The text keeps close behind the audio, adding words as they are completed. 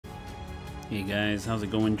Hey guys, how's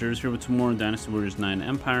it going? Jerz here with some more Dynasty Warriors 9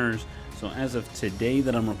 Empires. So as of today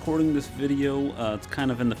that I'm recording this video, it's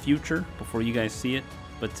kind of in the future before you guys see it.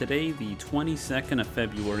 But today, the 22nd of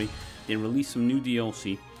February, they released some new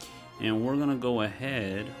DLC. And we're going to go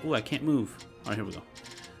ahead... Oh, I can't move. Alright, here we go.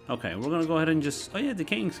 Okay, we're going to go ahead and just... Oh yeah, the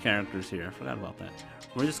King's character's here. I forgot about that.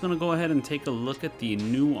 We're just going to go ahead and take a look at the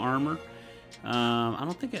new armor. I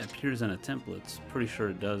don't think it appears in a template. Pretty sure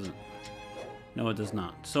it doesn't. No, it does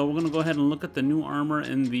not. So we're going to go ahead and look at the new armor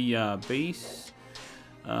in the base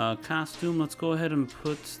costume. Let's go ahead and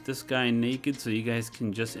put this guy naked so you guys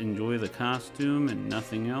can just enjoy the costume and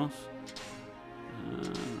nothing else.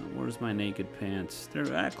 Where's my naked pants?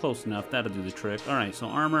 They're close enough. That'll do the trick. Alright, so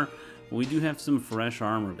armor. We do have some fresh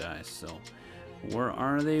armor, guys. So where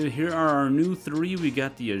are they? Here are our new three. We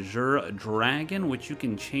got the Azure Dragon, which you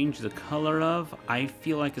can change the color of. I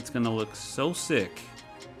feel like it's going to look so sick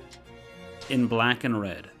in black and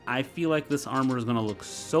red. I feel like this armor is gonna look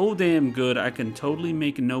so damn good. I can totally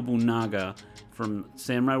make Nobunaga from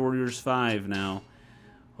Samurai Warriors 5 now.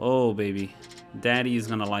 Oh baby, daddy is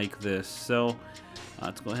gonna like this. So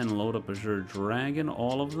let's go ahead and load up Azure Dragon,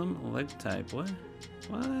 all of them. Leg type, what?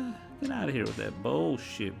 Get out of here with that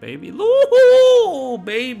bullshit, baby. Ooh,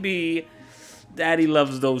 baby, daddy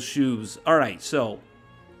loves those shoes. All right, so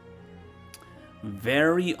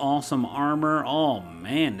very awesome armor. Oh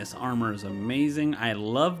man, this armor is amazing. I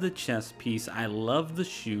love the chest piece. I love the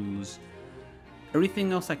shoes.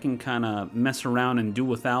 Everything else I can kind of mess around and do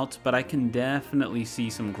without, but I can definitely see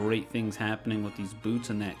some great things happening with these boots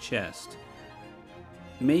and that chest.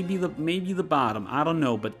 Maybe the bottom, I don't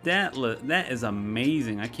know, but that is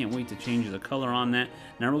amazing. I can't wait to change the color on that.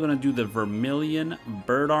 Now we're gonna do the vermilion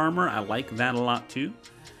bird armor. I like that a lot too.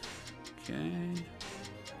 Okay.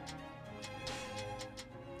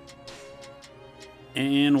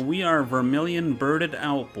 And we are vermilion birded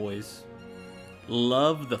out, boys.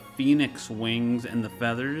 Love the phoenix wings and the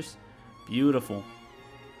feathers. Beautiful.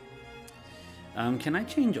 Can I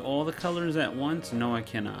change all the colors at once? No, I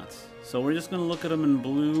cannot. So we're just going to look at them in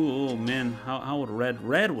blue. Oh, man. How would red?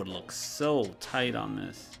 Red would look so tight on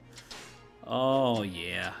this. Oh,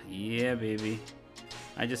 yeah. Yeah, baby.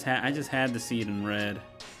 I just had to see it in red.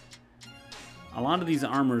 A lot of these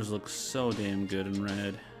armors look so damn good in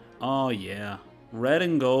red. Oh, yeah. Red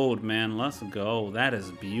and gold, man. Let's go. That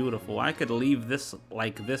is beautiful. I could leave this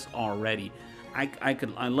like this already.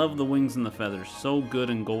 I love the wings and the feathers. So good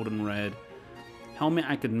in gold and red. Helmet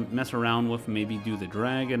I could mess around with. Maybe do the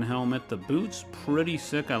dragon helmet. The boots, pretty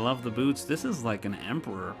sick. I love the boots. This is like an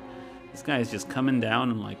emperor. This guy is just coming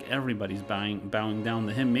down and like everybody's bowing down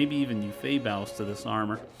to him. Maybe even Yu Fei bows to this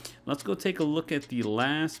armor. Let's go take a look at the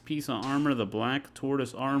last piece of armor. The black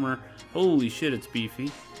tortoise armor. Holy shit, it's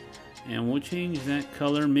beefy. And we'll change that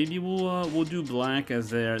color. Maybe we'll do black as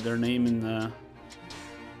their name in the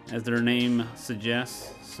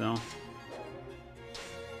suggests. So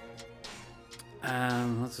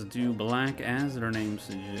let's do black as their name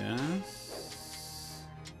suggests.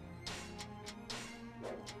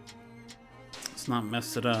 Let's not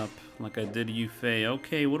mess it up like I did Yu Fei.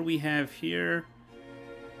 Okay, what do we have here?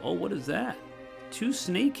 Oh, what is that? 2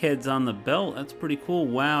 snake heads on the belt. That's pretty cool.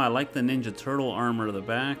 Wow, I like the Ninja Turtle armor to the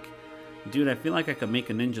back. Dude, I feel like I could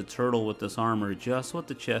make a Ninja Turtle with this armor just with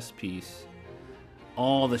the chest piece.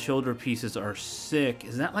 Oh, the shoulder pieces are sick.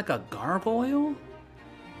 Is that like a gargoyle?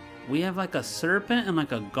 We have like a serpent and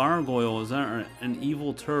like a gargoyle. Is that an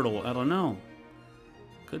evil turtle? I don't know.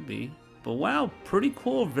 Could be. But wow, pretty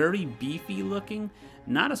cool. Very beefy looking.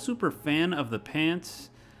 Not a super fan of the pants.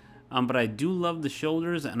 But I do love the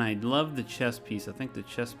shoulders and I love the chest piece. I think the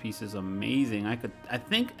chest piece is amazing. I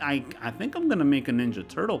think I'm gonna make a Ninja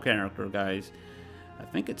Turtle character, guys. I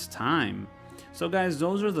think it's time. So guys,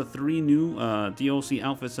 those are the 3 new DLC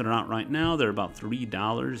outfits that are out right now. They're about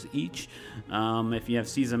 $3 each. If you have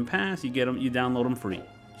Season Pass, you get them, you download them free.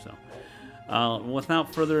 So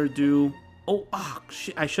without further ado,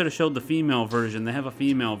 shit, I should have showed the female version. They have a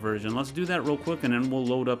female version. Let's do that real quick and then we'll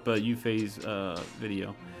load up Yu Fei's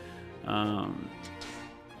video.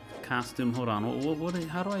 Costume, hold on,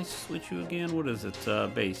 how do I switch you again? What is it?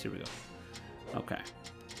 Base, here we go. Okay,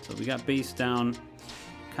 so we got base down.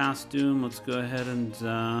 Costume, let's go ahead and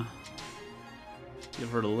give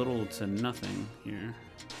her a little to nothing here.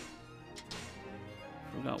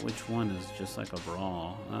 Forgot which one is just like a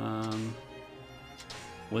bra.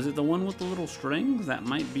 Was it the one with the little strings? That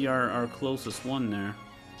might be our closest one there.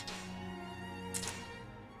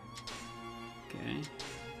 Okay.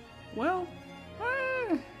 Well,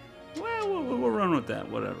 we'll run with that,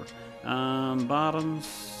 whatever.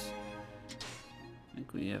 Bottoms. I think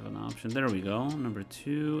think we have an option. There we go, number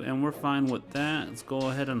 2, and we're fine with that. Let's go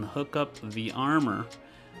ahead and hook up the armor.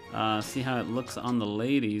 See how it looks on the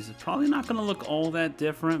ladies. It's probably not gonna look all that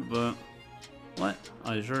different, but what?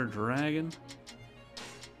 Azure Dragon.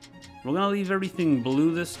 We're gonna leave everything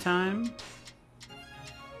blue this time.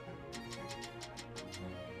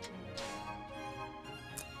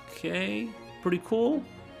 Okay, pretty cool.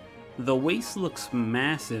 The waist looks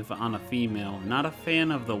massive on a female. Not a fan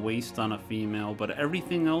of the waist on a female, but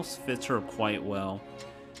everything else fits her quite well.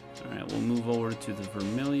 Alright, we'll move over to the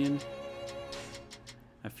vermilion.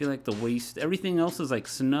 I feel like the waist, everything else is like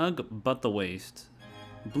snug, but the waist.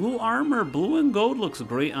 Blue armor, blue and gold looks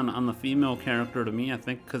great on the female character to me, I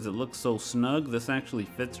think, because it looks so snug. This actually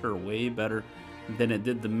fits her way better than it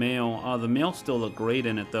did the male. The male still look great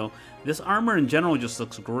in it though. This armor in general just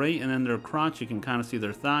looks great, and then their crotch, you can kind of see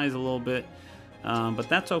their thighs a little bit, but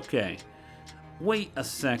that's okay. Wait a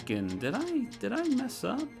second, did I mess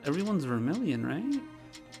up? Everyone's vermilion, right?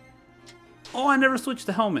 Oh, I never switched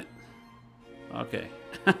the helmet. Okay.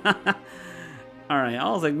 Alright, I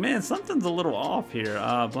was like, man, something's a little off here.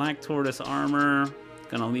 Black tortoise armor,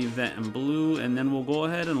 gonna leave that in blue, and then we'll go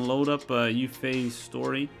ahead and load up Yu Fei's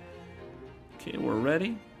story. Okay, we're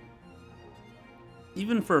ready.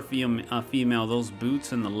 Even for a female, those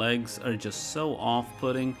boots and the legs are just so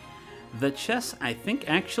off-putting. The chest, I think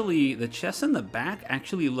actually, the chest and the back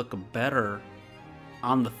actually look better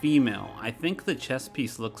on the female. I think the chest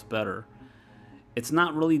piece looks better. It's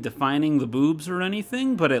not really defining the boobs or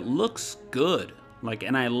anything, but it looks good. Like,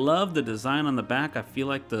 and I love the design on the back. I feel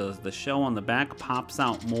like the shell on the back pops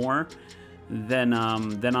out more than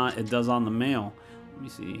it does on the male. Let me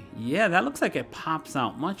see. Yeah, that looks like it pops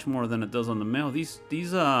out much more than it does on the male. These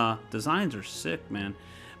designs are sick, man.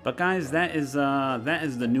 But guys, that is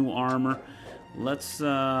the new armor. Let's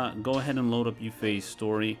go ahead and load up Yu Fei's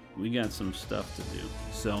story. We got some stuff to do.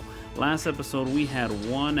 So, last episode we had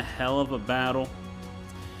one hell of a battle.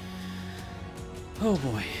 Oh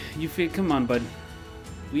boy, Yu Fei, come on, bud.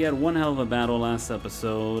 We had one hell of a battle last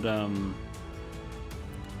episode.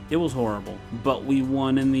 It was horrible, but we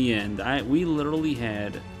won in the end. We literally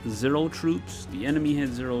had 0 troops. The enemy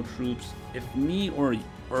had 0 troops. If me or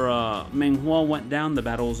Menghua went down, the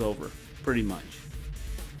battle was over, pretty much.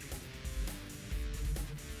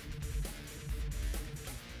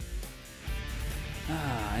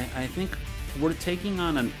 I think we're taking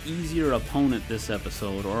on an easier opponent this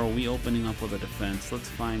episode, or are we opening up with a defense? Let's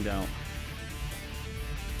find out.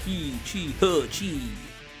 He, Chi, He, Chi,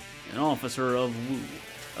 an officer of Wu.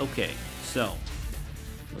 Okay, so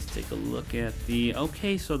let's take a look at the...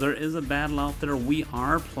 Okay, so there is a battle out there. We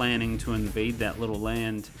are planning to invade that little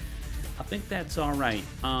land. I think that's alright.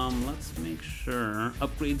 Let's make sure.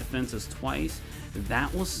 Upgrade defenses twice.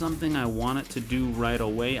 That was something I wanted to do right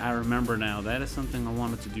away. I remember now. That is something I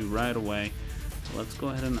wanted to do right away. So let's go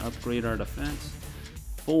ahead and upgrade our defense.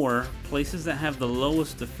 4 places that have the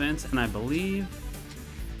lowest defense, and I believe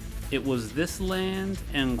it was this land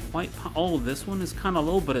and oh, this one is kind of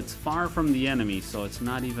low, but it's far from the enemy, so it's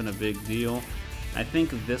not even a big deal. I think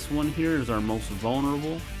this one here is our most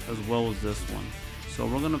vulnerable, as well as this one. So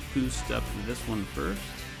we're gonna boost up this one first.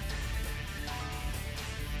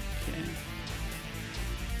 Okay.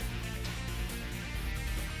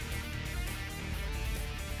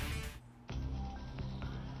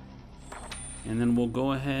 And then we'll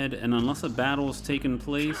go ahead, and unless a battle is taking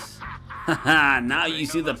place, haha, now you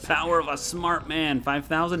see the power of a smart man.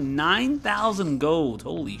 5,000, 9,000 gold.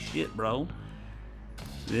 Holy shit, bro.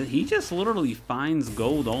 He just literally finds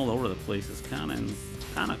gold all over the place. It's kind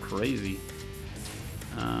of crazy.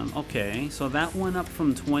 Okay, so that went up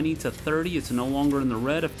from 20 to 30. It's no longer in the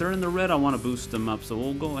red. If they're in the red, I want to boost them up. So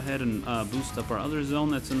we'll go ahead and boost up our other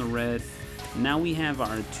zone that's in the red. Now we have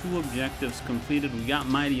our 2 objectives completed. We got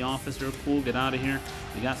Mighty Officer, cool, get out of here.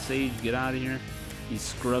 We got Sage, get out of here. These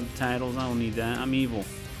scrub titles, I don't need that, I'm evil.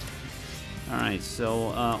 Alright, so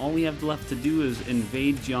all we have left to do is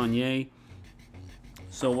invade Jianye.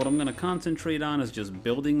 So what I'm going to concentrate on is just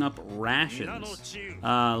building up rations.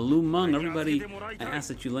 Lu Meng, everybody, I ask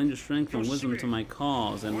that you lend your strength and wisdom to my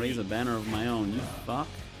cause and raise a banner of my own. You fuck.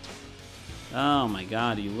 Oh my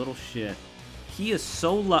god, you little shit. He is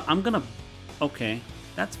so I'm gonna... Okay,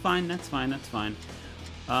 that's fine, that's fine, that's fine.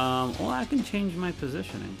 Well, I can change my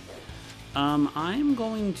positioning. I'm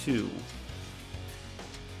going to...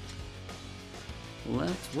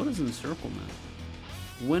 What is encirclement?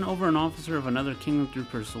 Win over an officer of another kingdom through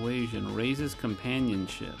persuasion. Raises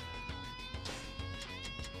companionship.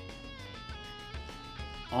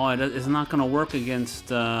 Oh, it's not going to work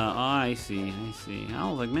against... oh, I see, I see. I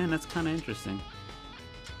was like, man, that's kind of interesting.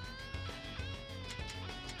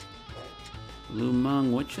 Lu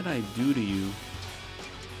Meng, what should I do to you?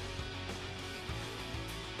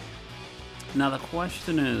 Now the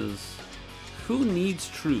question is, who needs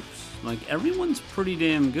troops? Like, everyone's pretty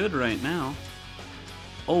damn good right now.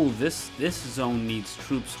 Oh, this zone needs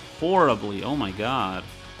troops horribly. Oh my god.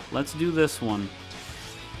 Let's do this one.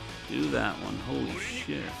 Do that one. Holy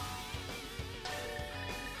shit.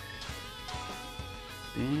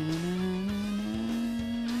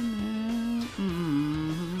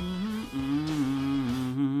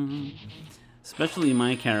 Especially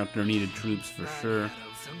my character needed troops for sure.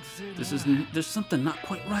 There's something not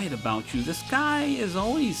quite right about you. This guy is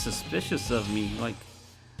always suspicious of me. Like,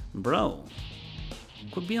 bro,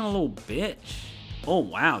 quit being a little bitch. Oh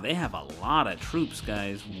wow, they have a lot of troops,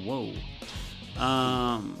 guys. Whoa.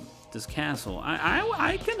 This castle.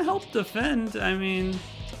 I can help defend. I mean,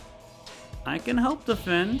 I can help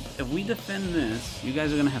defend. If we defend this, you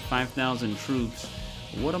guys are gonna have 5,000 troops.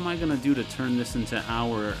 What am I gonna do to turn this into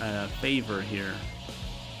our favor here?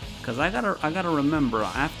 Because I gotta remember,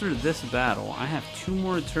 after this battle, I have 2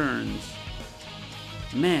 more turns.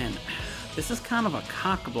 Man, this is kind of a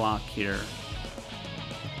cock block here.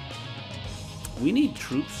 We need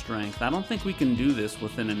troop strength. I don't think we can do this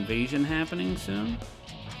with an invasion happening soon.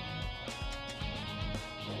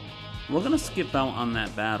 We're gonna skip out on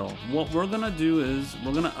that battle. What we're gonna do is,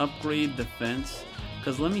 we're gonna upgrade defense.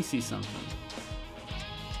 Because let me see something.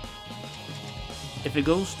 If it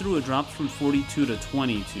goes through, it drops from 42 to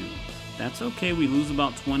 22. That's okay, we lose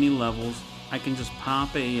about 20 levels. I can just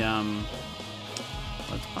pop a,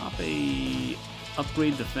 let's pop a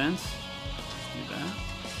upgrade defense. Let's do that.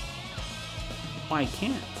 Oh, I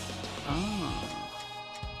can't. Ah.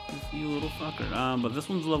 You little fucker. But this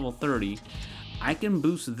one's level 30. I can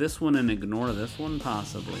boost this one and ignore this one,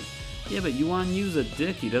 possibly. Yeah, but Yuan Yu's a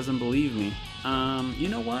dick, he doesn't believe me. You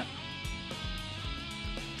know what?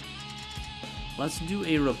 Let's do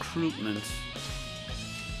a recruitment.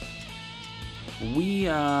 We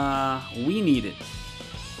need it,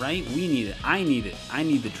 right? We need it. I need it. I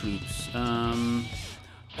need the troops.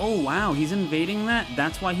 Oh wow, he's invading that?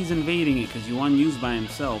 That's why he's invading it, because Yuan Yu's by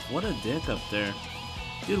himself. What a dick up there.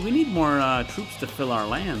 Dude, we need more troops to fill our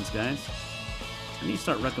lands, guys. I need to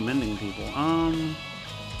start recommending people.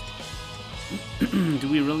 Do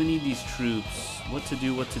we really need these troops? What to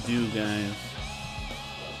do, guys?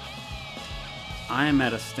 I am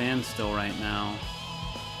at a standstill right now.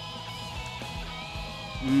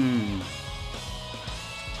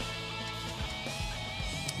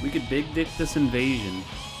 We could big dick this invasion.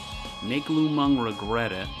 Make Lu Meng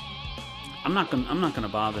regret it. I'm not gonna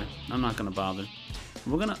bother.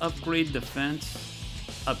 We're gonna upgrade defense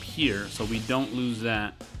up here so we don't lose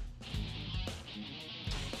that.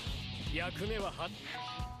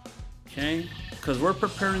 Okay, because we're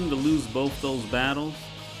preparing to lose both those battles.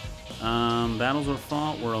 Battles were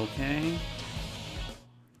fought, we're okay.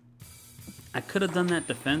 I could have done that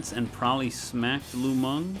defense and probably smacked Lu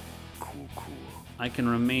Meng. I can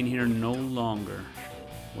remain here no longer.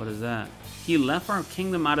 What is that? He left our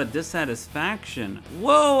kingdom out of dissatisfaction.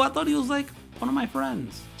 Whoa, I thought he was like one of my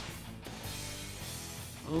friends.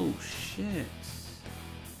 Oh shit.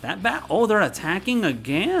 Oh, they're attacking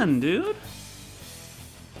again, dude.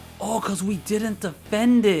 Oh, because we didn't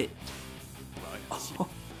defend it.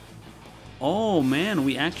 Oh man,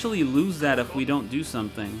 we actually lose that if we don't do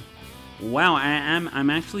something. Wow, I'm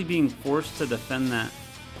actually being forced to defend that.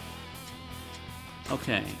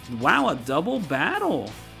 Okay. Wow, a double battle.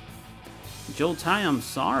 Joe Tai, I'm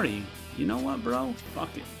sorry. You know what, bro?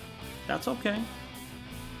 Fuck it. That's okay.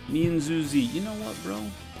 Me and Zuzi, you know what, bro?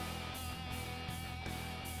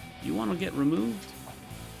 You want to get removed?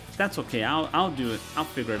 That's okay. I'll do it. I'll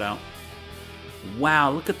figure it out.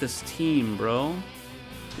 Wow, look at this team, bro.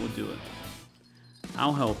 We'll do it.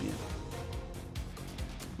 I'll help you.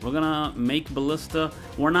 We're gonna make ballista.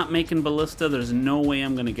 We're not making ballista. There's no way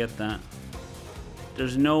I'm gonna get that.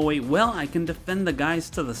 There's no way. Well, I can defend the guys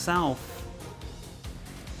to the south.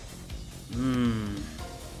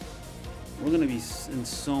 We're gonna be in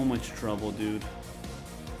so much trouble, dude.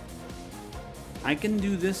 I can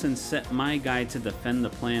do this and set my guy to defend the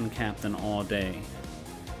plan captain all day.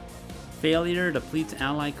 Failure depletes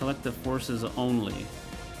ally collective forces only.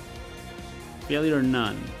 Failure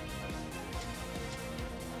none.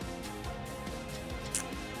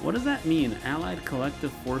 What does that mean? Allied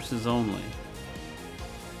collective forces only.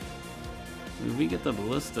 We get the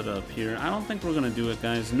ballista up here. I don't think we're gonna do it,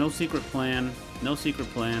 guys. No secret plan. No secret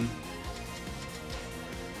plan.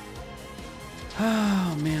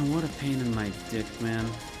 Oh man, what a pain in my dick, man.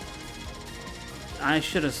 I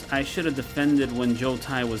should have defended when Joe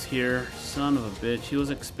Tai was here. Son of a bitch. He was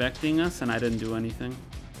expecting us and I didn't do anything.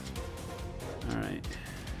 Alright.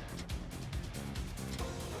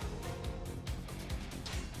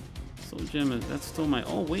 Soul Gem, that's still my...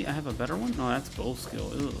 Oh, wait, I have a better one? No, that's bow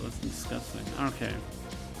skill. Ew, that's disgusting. Okay.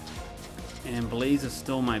 And Blaze is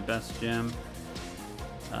still my best gem.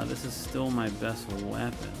 This is still my best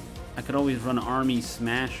weapon. I could always run Army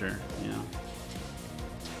Smasher, you know.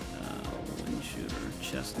 Wind Shooter.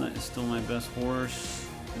 Chestnut is still my best horse.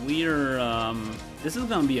 This is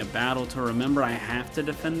gonna be a battle to remember. I have to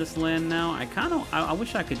defend this land now. I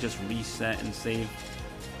wish I could just reset and save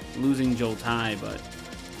losing Jotai, but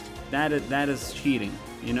that is cheating,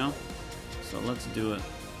 you know? So let's do it.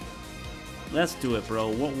 Let's do it, bro.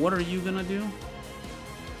 What are you gonna do?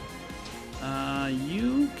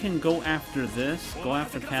 You can go after this. Go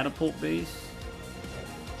after Catapult Base.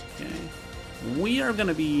 Okay. We are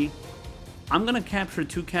gonna be... I'm gonna capture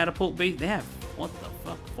 2 Catapult Base. They have, what the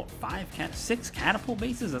fuck, 6 Catapult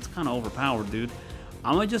Bases? That's kind of overpowered, dude.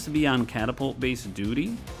 I'm gonna just be on Catapult Base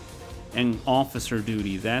duty and Officer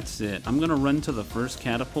duty. That's it. I'm gonna run to the first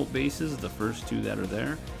Catapult Bases, the first 2 that are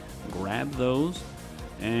there. Grab those.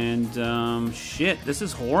 And, shit, this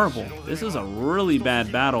is horrible. This is a really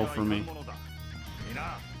bad battle for me.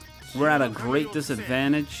 We're at a great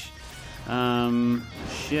disadvantage.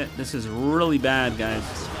 Shit, this is really bad, guys.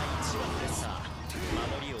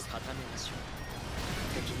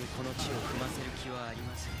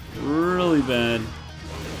 Really bad.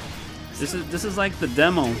 This is like the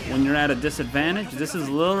demo when you're at a disadvantage. This is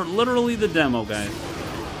literally the demo, guys.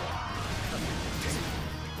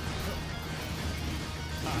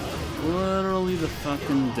 Literally the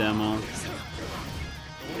fucking demo.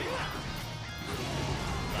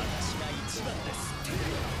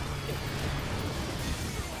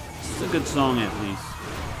 It's a good song at least.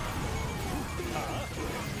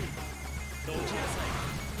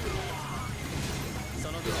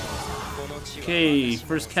 Okay,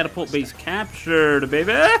 first Catapult Base captured,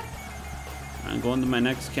 baby! I'm going to my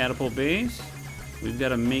next Catapult Base. We've got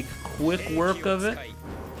to make quick work of it.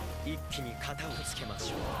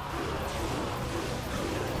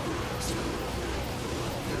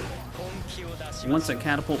 Once the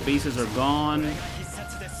Catapult Bases are gone,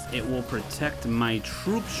 it will protect my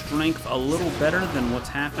troop strength a little better than what's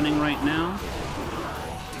happening right now.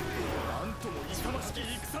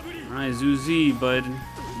 Alright, Zuzi, bud.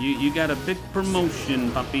 You got a big promotion,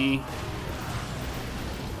 puppy.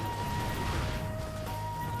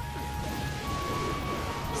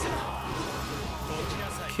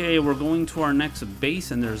 Okay, we're going to our next base,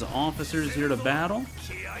 and there's officers here to battle.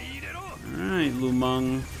 Alright,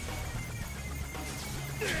 Lumeng.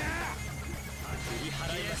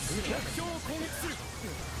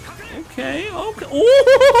 Okay, okay.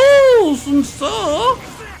 Oh, Sun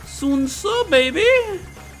Ce! Sun Ce, baby!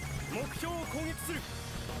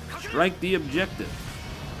 Strike the objective.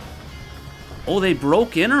 Oh, they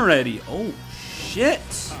broke in already. Oh, shit.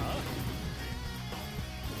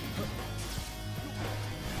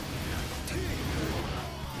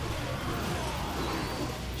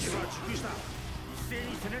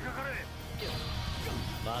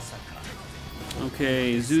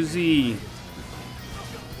 Okay, Zuzi.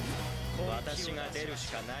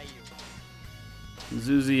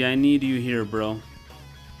 Zuzi, I need you here, bro.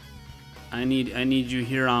 I need you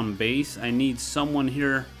here on base. I need someone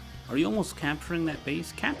here. Are you almost capturing that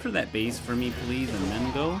base? Capture that base for me, please, and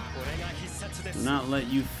then go. Do not let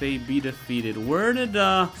Yu Fei be defeated. Where did,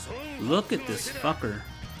 look at this fucker.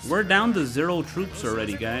 We're down to 0 troops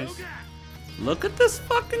already, guys. Look at this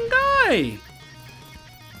fucking guy.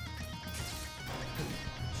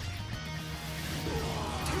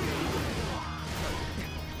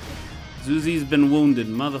 Zuzi's been wounded,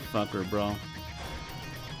 motherfucker, bro.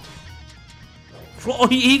 Oh,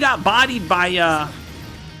 he got bodied by,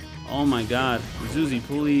 oh my god. Zuzi,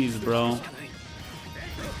 please, bro.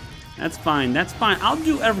 That's fine, that's fine. I'll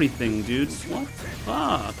do everything, dude. What the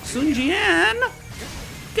fuck? Sun Jian?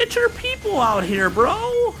 Get your people out here,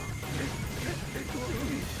 bro!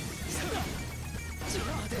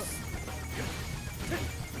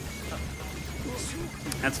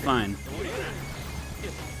 That's fine.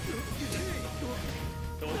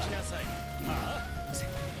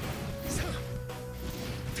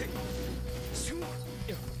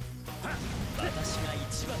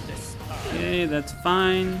 Okay, that's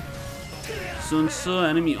fine. Sun Ce,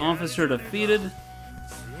 enemy officer defeated.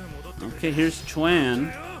 Okay, here's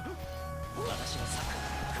Chuan.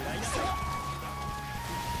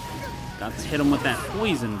 Got to hit him with that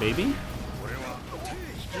poison, baby.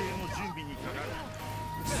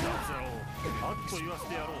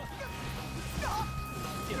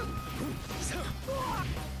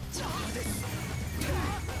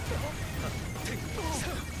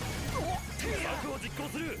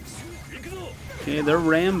 Okay, they're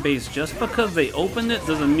ram base. Just because they opened it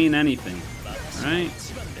doesn't mean anything. Alright?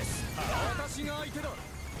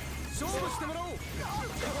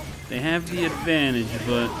 They have the advantage,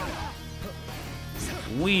 but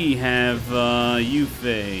we have Yu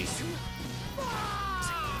Fei.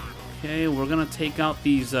 Okay, we're gonna take out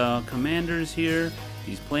these commanders here.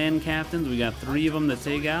 These clan captains. We got 3 of them to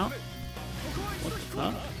take out. What the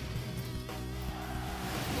fuck?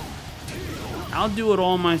 I'll do it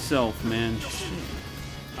all myself, man. Shit.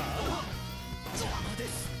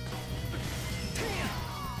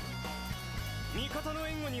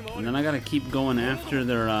 And then I gotta keep going after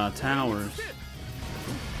their towers.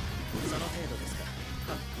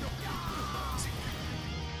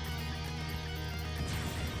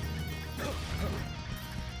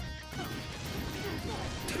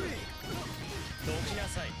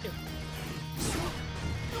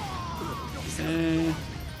 Okay.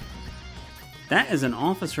 That is an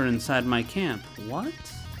officer inside my camp. What?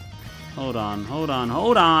 Hold on, hold on,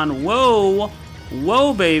 hold on. Whoa!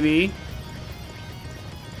 Whoa, baby!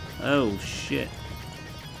 Oh, shit.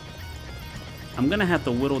 I'm gonna have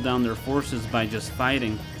to whittle down their forces by just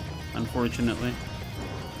fighting, unfortunately.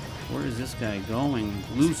 Where is this guy going?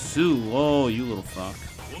 Lu Su. Oh, you little fuck.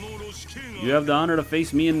 You have the honor to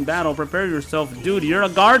face me in battle. Prepare yourself. Dude, you're a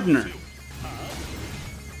gardener.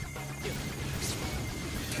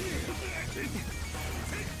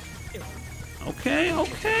 Okay,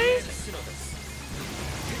 okay.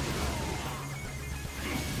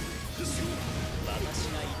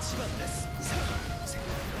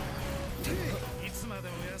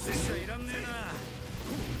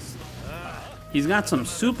 He's got some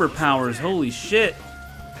superpowers. Holy shit.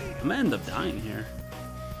 I'm gonna end up dying here.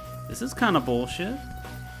 This is kind of bullshit.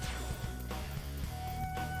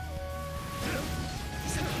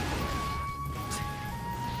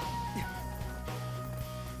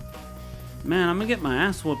 Man, I'm gonna get my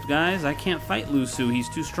ass whooped, guys. I can't fight Lu Su. He's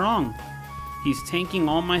too strong. He's tanking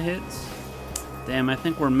all my hits. Damn, I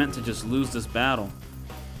think we're meant to just lose this battle.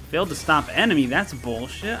 Failed to stop enemy. That's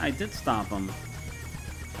bullshit. I did stop him.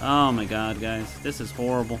 Oh my god, guys. This is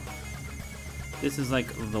horrible. This is like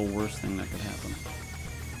the worst thing that could happen.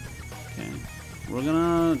 Okay. We're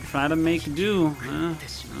gonna try to make do. I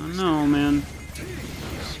don't know, man.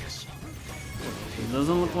 It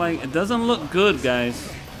doesn't look good,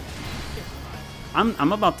 guys.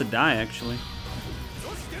 I'm about to die, actually.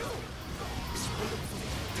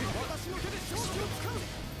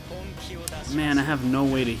 Man, I have no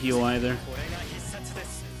way to heal either.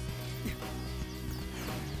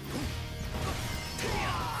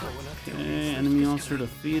 Okay, enemy officer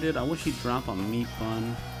defeated. I wish he'd drop a meat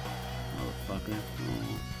bun. Motherfucker.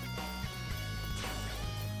 Oh.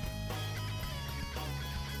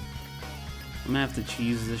 I'm gonna have to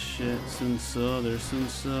cheese this shit. Sun Tzu, there's Sun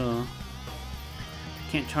Tzu.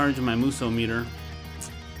 Can't charge my Muso meter.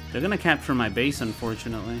 They're gonna capture my base,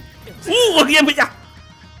 unfortunately. Ooh, look at me!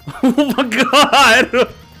 Oh my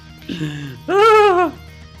god!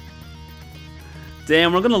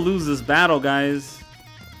 Damn, we're gonna lose this battle, guys.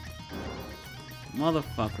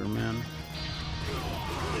 Motherfucker, man.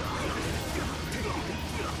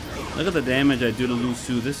 Look at the damage I do to Lu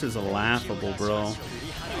Su. This is laughable, bro.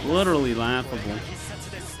 Literally laughable.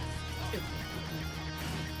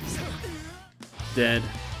 Dead.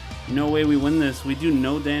 No way we win this. We do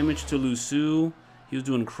no damage to Lu Su. He was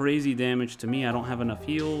doing crazy damage to me. I don't have enough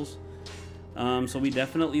heals. So we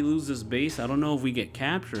definitely lose this base. I don't know if we get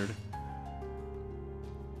captured.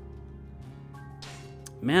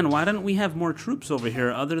 Man, why didn't we have more troops over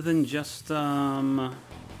here other than just Zhou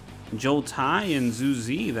Tai and Zhu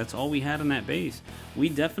Zi? That's all we had in that base. We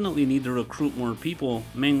definitely need to recruit more people.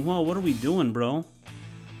 Meng Huo, what are we doing, bro?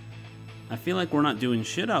 I feel like we're not doing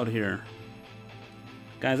shit out here.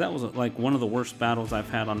 Guys, that was like one of the worst battles I've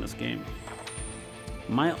had on this game.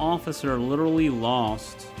 My officer literally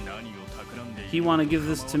lost. He want to give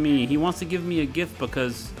this to me. He wants to give me a gift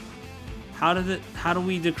because how do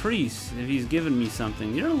we decrease if he's giving me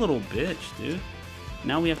something? You're a little bitch, dude.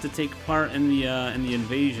 Now we have to take part in the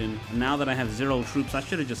invasion. Now that I have 0 troops, I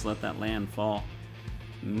should have just let that land fall.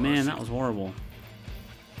 Man, that was horrible.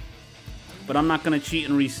 But I'm not gonna cheat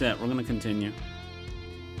and reset. We're gonna continue.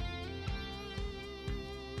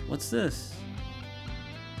 What's this?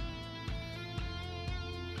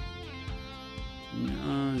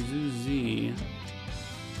 Zhu Zi.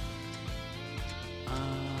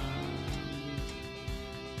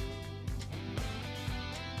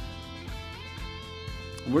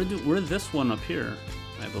 We're this one up here,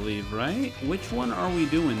 I believe, right? Which one are we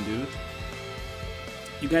doing, dude?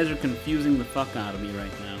 You guys are confusing the fuck out of me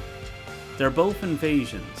right now. They're both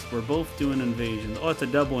invasions. We're both doing invasions. Oh, it's a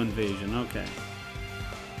double invasion. Okay.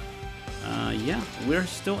 Yeah, we're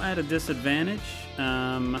still at a disadvantage.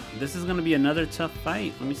 This is going to be another tough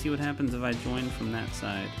fight. Let me see what happens if I join from that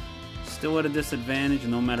side. Still at a disadvantage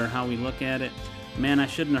no matter how we look at it. Man, I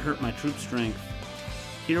shouldn't have hurt my troop strength.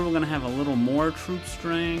 Here we're going to have a little more troop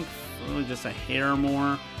strength. Oh, just a hair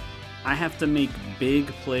more. I have to make big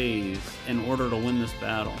plays in order to win this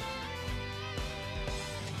battle.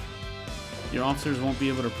 Your officers won't be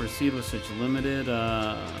able to proceed with such limited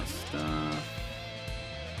stuff.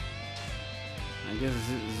 I guess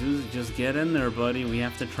Zeus, just get in there, buddy. We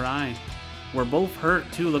have to try. We're both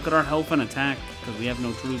hurt, too. Look at our health and attack, because we have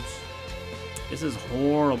no troops. This is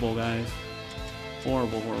horrible, guys.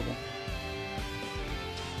 Horrible, horrible.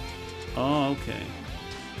 Oh, okay.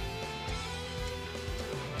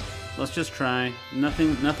 Let's just try.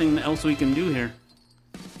 Nothing else we can do here.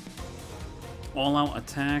 All-out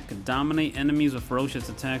attack. Dominate enemies with ferocious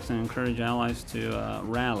attacks and encourage allies to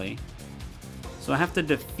rally. So I have to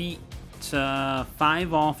defeat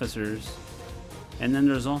 5 officers. And then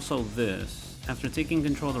there's also this. After taking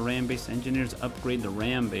control of the ram base, engineers upgrade the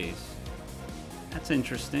ram base. That's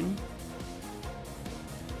interesting.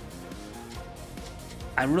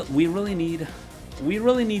 We really need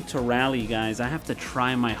to rally, guys. I have to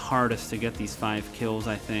try my hardest to get these 5 kills,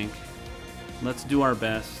 I think. Let's do our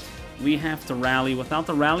best. We have to rally. Without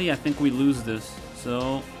the rally, I think we lose this.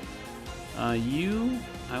 So, I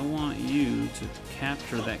want you to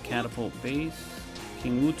capture that catapult base.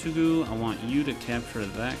 King Wutugu, I want you to capture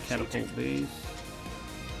that catapult base.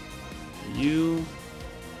 You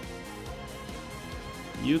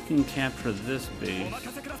can capture this base.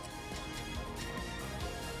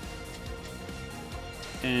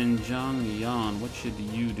 And Zhang Yan, what should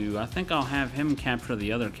you do? I think I'll have him capture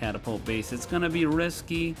the other catapult base. It's gonna be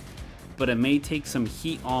risky, but it may take some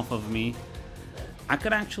heat off of me. I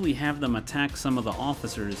could actually have them attack some of the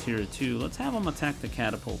officers here too. Let's have them attack the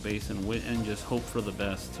catapult base and just hope for the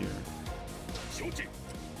best here.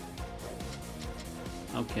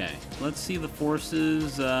 Okay, let's see the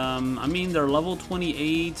forces. I mean, they're level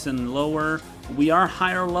 28s and lower. We are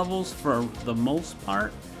higher levels for the most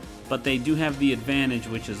part, but they do have the advantage,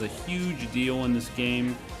 which is a huge deal in this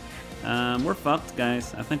game. We're fucked,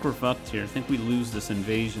 guys. I think we're fucked here. I think we lose this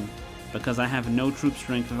invasion because I have no troop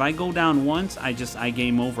strength. If I go down once, I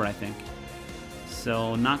game over, I think.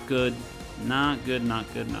 So, not good. Not good,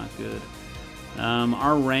 not good, not good.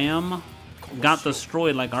 Our ram got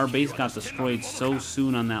destroyed, like our base got destroyed so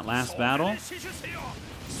soon on that last battle.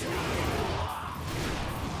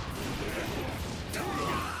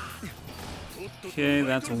 Okay,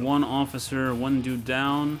 that's 1 officer, 1 dude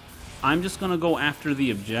down. I'm just gonna go after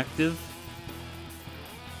the objective.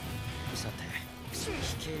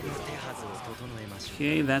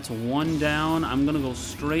 Okay, that's 1 down. I'm gonna go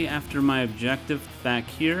straight after my objective back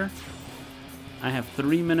here. I have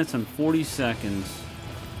 3 minutes and 40 seconds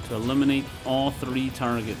to eliminate all 3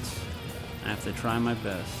 targets. I have to try my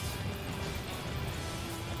best.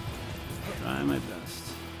 Try my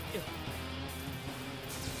best.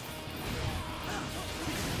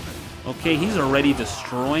 Okay, he's already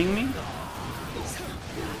destroying me.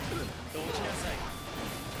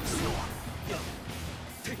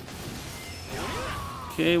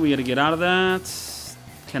 Okay, we gotta get out of that.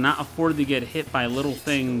 Cannot afford to get hit by little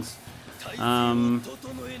things.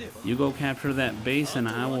 You go capture that base and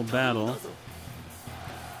I will battle.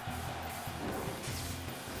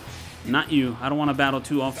 Not you. I don't want to battle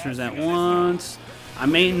 2 officers at once. I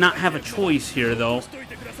may not have a choice here, though.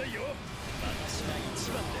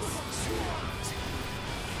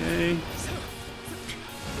 Okay.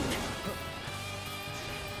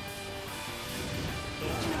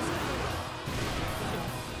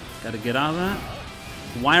 Gotta get out of that.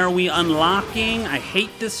 Why are we unlocking? I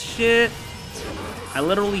hate this shit. I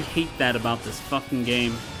literally hate that about this fucking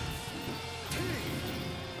game.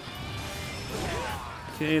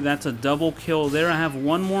 Okay, that's a double kill there. I have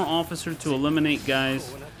 1 more officer to eliminate,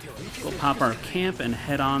 guys. Go pop our camp and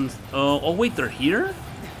head on. Oh wait, they're here?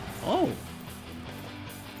 Oh.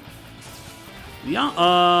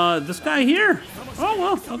 Yeah, this guy here. Oh,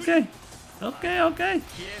 well, okay. Okay.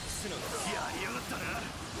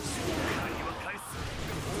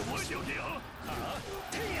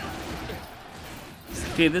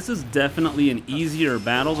 Okay, this is definitely an easier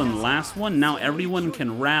battle than the last one. Now everyone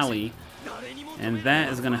can rally, and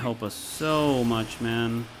that is going to help us so much,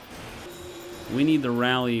 man. We need to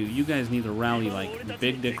rally. You guys need to rally, like,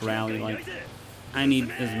 big dick rally. Like, I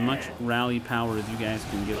need as much rally power as you guys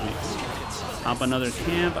can give me. Pop another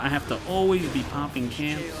camp. I have to always be popping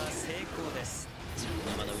camps.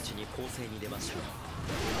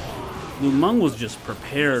 Lu Meng was just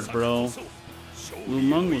prepared, bro. Lu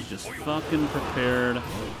Meng was just fucking prepared.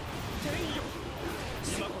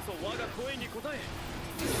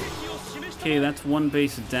 Okay, that's one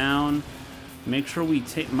base down. Make sure we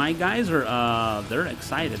take... My guys are, they're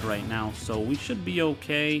excited right now, so we should be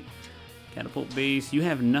okay. Catapult base, you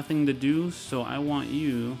have nothing to do, so I want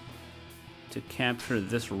you to capture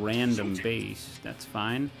this random base. That's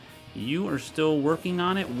fine. You are still working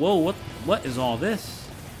on it. Whoa, what is all this?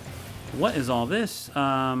 What is all this?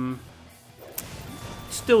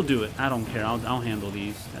 Still do it. I don't care. I'll handle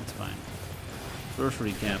these. That's fine.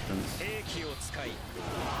 Sorcery captains.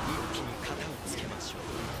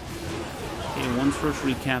 Okay, one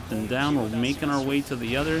sorcery captain down. We're making our way to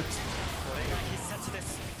the other.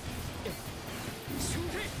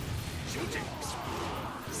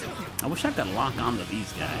 I wish I could lock onto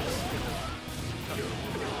these guys.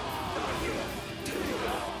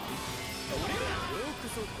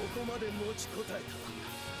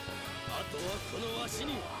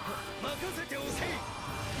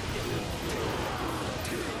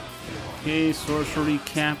 Okay, sorcery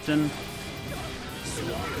captain.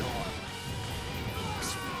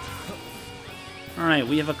 Alright,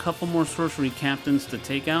 we have a couple more sorcery captains to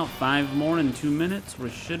take out. 5 more in 2 minutes. We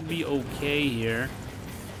should be okay here.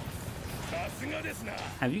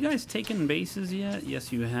 Have you guys taken bases yet?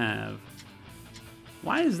 Yes, you have.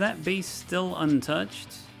 Why is that base still untouched?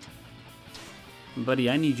 Buddy,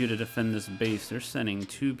 I need you to defend this base. They're sending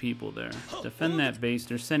 2 people there. Defend that base.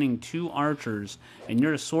 They're sending 2 archers. And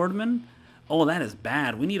you're a swordman? Oh, that is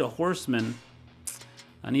bad. We need a horseman.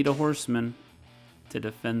 I need a horseman to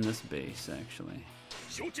defend this base, actually.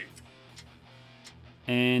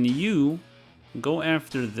 And you go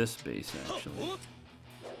after this base, actually.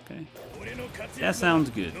 Okay. That sounds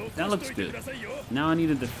good. That looks good. Now I need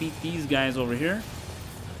to defeat these guys over here.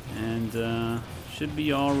 And should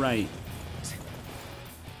be alright.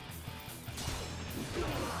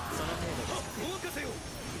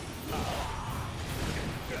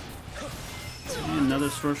 Another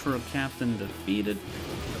sorcerer captain defeated.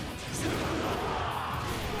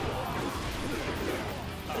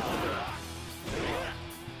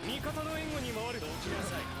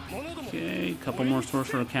 Okay, a couple more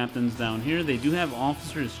sorcerer captains down here. They do have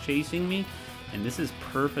officers chasing me, and this is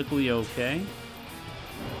perfectly okay.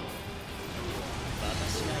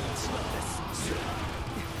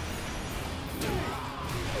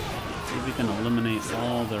 See if we can eliminate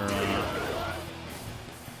all their...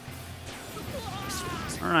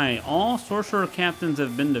 Alright, all sorcerer captains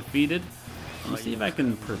have been defeated. Let me see if I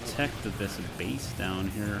can protect this base down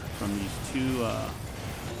here from these 2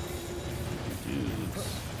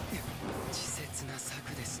 dudes.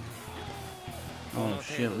 Oh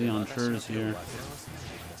shit, Leon Jerz here.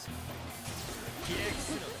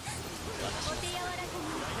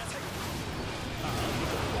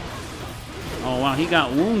 Oh wow, he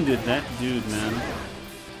got wounded, that dude, man.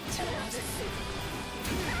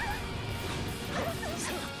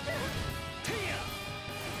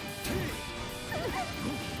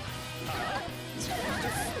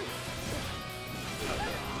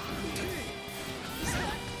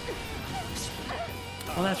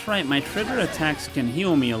 Oh, that's right. My trigger attacks can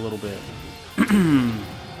heal me a little bit.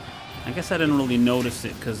 I guess I didn't really notice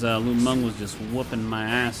it because Lu Meng was just whooping my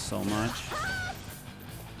ass so much.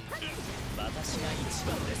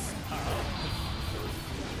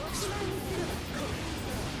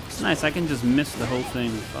 It's nice. I can just miss the whole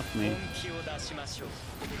thing. Fuck me.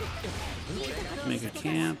 Make a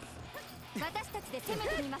camp.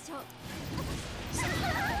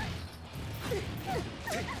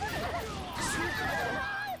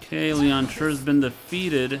 Okay, Leon Jerz has been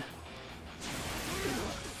defeated.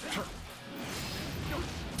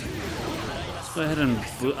 Let's go ahead and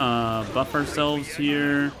buff ourselves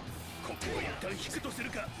here.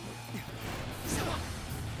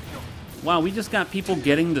 Wow, we just got people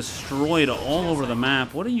getting destroyed all over the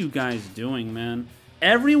map. What are you guys doing, man?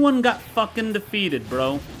 Everyone got fucking defeated,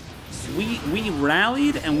 bro. We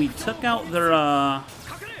rallied and we took out their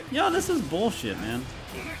Yo, this is bullshit, man.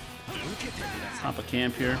 Top of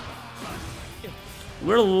camp here.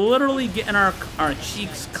 We're literally getting our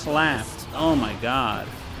cheeks clapped. Oh my god.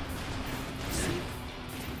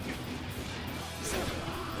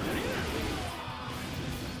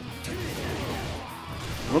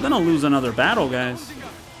 We're gonna lose another battle, guys.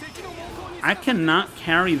 I cannot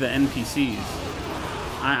carry the NPCs.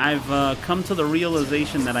 I've come to the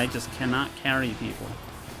realization that I just cannot carry people.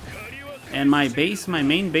 And my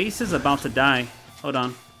main base is about to die. Hold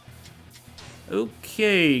on.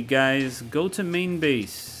 Okay, guys, go to main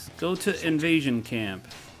base. Go to invasion camp.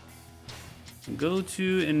 Go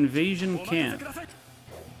to invasion camp.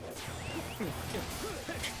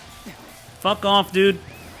 Fuck off, dude.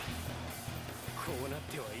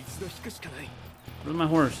 Where's my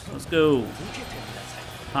horse? Let's go.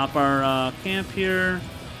 Pop our camp here.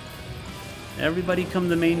 Everybody come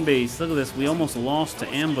to main base. Look at this. We almost lost to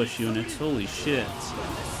ambush units. Holy shit.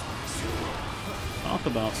 Talk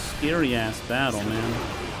about scary ass battle, man.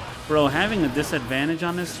 Bro, having a disadvantage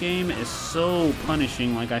on this game is so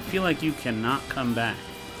punishing. Like, I feel like you cannot come back.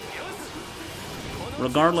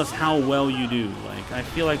 Regardless how well you do. Like, I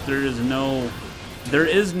feel like there is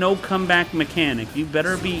no comeback mechanic. You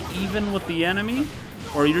better be even with the enemy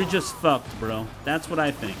or you're just fucked, bro. That's what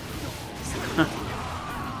I think.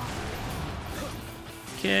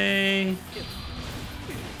 Okay.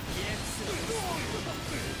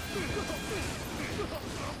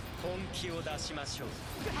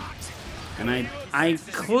 And I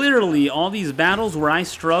clearly, all these battles where I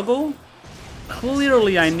struggle,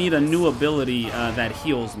 clearly I need a new ability that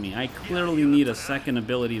heals me. I clearly need a second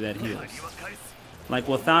ability that heals. Like,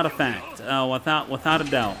 without a fact, without a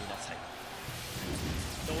doubt.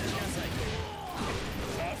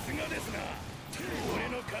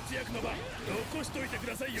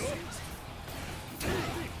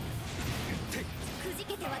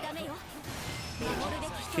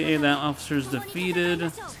 Okay, that officer's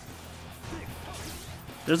defeated.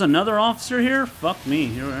 There's another officer here? Fuck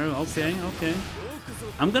me. Okay, okay.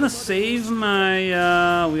 I'm gonna save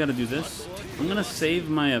my, we gotta do this. I'm gonna save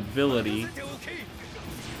my ability.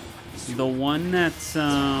 The one that's,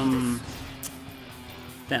 that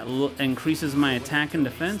increases my attack and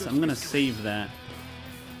defense. I'm gonna save that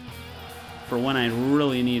for when I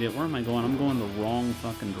really need it. Where am I going? I'm going the wrong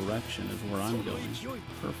fucking direction is where I'm going.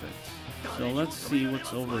 Perfect. So let's see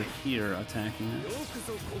what's over here attacking it.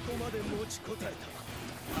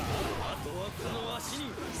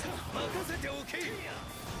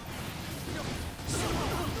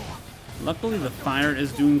 Luckily the fire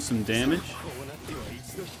is doing some damage.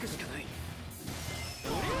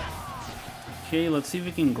 Okay, let's see if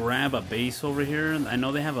we can grab a base over here. I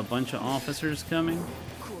know they have a bunch of officers coming,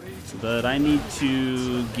 but I need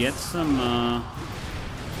to get some,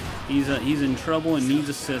 he's in trouble and needs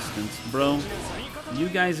assistance. Bro, you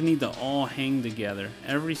guys need to all hang together.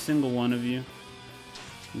 Every single one of you.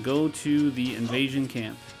 Go to the invasion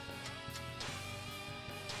camp.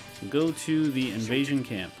 Go to the invasion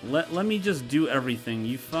camp. Let me just do everything.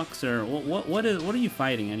 You fucks are... What are you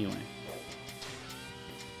fighting anyway?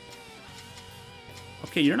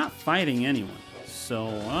 Okay, you're not fighting anyone. So,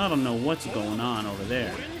 I don't know what's going on over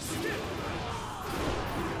there.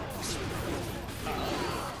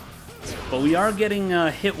 But we are getting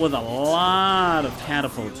hit with a lot of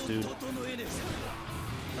catapults, dude.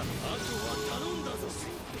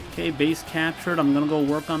 Okay, base captured. I'm gonna go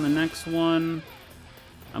work on the next one.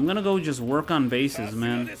 I'm gonna go just work on bases,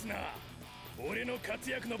 man.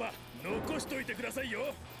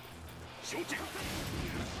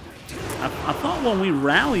 I thought when we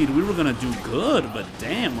rallied we were gonna do good, but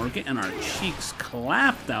damn, we're getting our cheeks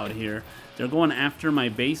clapped out here. They're going after my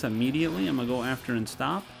base immediately. I'm gonna go after and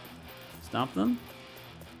stop them.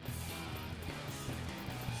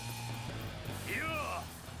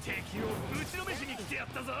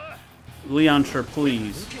 Leon, sure,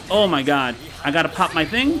 please. Oh my god, I gotta pop my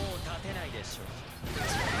thing.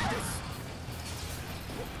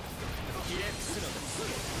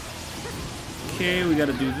 Okay, we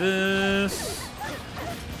gotta do this.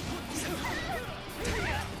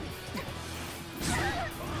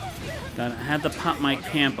 Had to pop my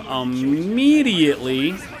camp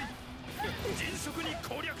immediately.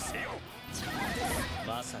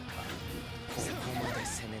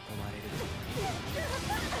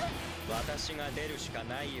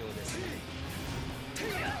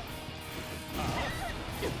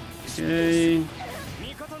 Okay.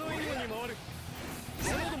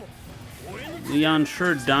 Leon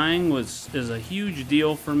sure dying is a huge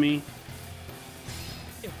deal for me.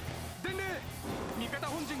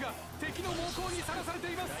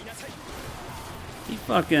 He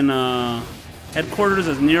fucking headquarters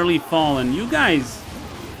has nearly fallen. You guys,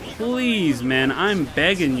 please, man, I'm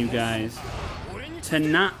begging you guys to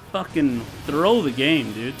not fucking throw the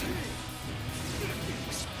game, dude.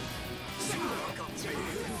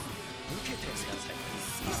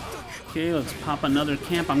 Okay, let's pop another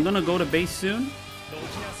camp. I'm gonna go to base soon.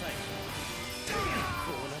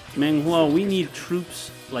 Menghuo, we need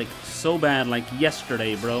troops like so bad, like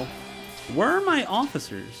yesterday, bro. Where are my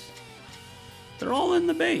officers? They're all in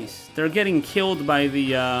the base. They're getting killed by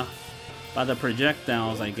the By the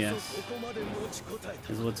projectiles, I guess,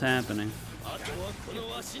 is what's happening.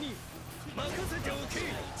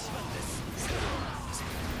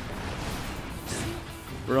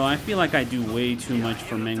 Bro, I feel like I do way too much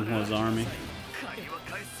for Meng Huo's army.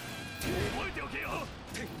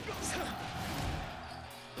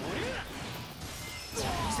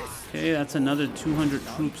 Okay, that's another 200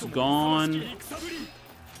 troops gone.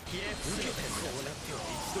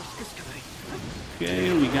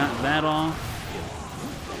 Okay, we got that off.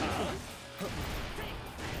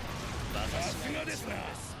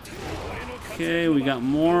 Okay, we got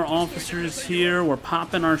more officers here. We're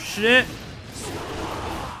popping our shit.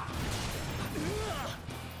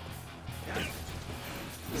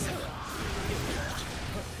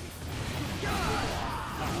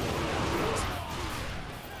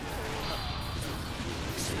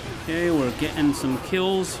 Okay, we're getting some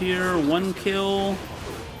kills here. 1 kill.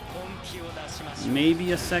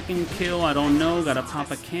 Maybe a second kill. I don't know. Gotta pop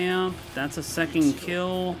a camp. That's a second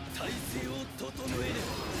kill.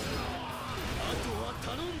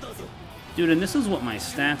 Dude, and this is what my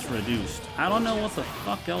stats reduced. I don't know what the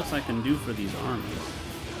fuck else I can do for these armies.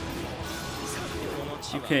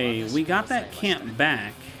 Okay, we got that camp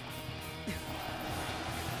back.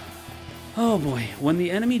 Oh boy, when the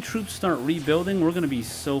enemy troops start rebuilding, we're gonna be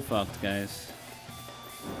so fucked, guys.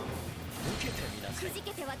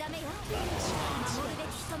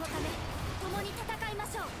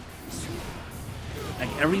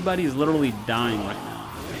 Like, everybody's literally dying right now.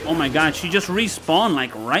 Oh my god, she just respawned,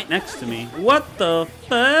 like, right next to me. What the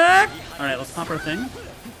fuck? Alright, let's pop our thing.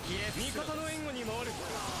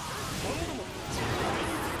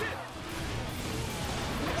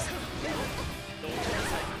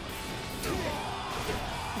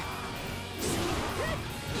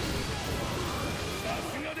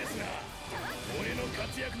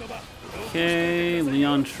 Okay,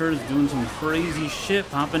 Leon Jerz doing some crazy shit,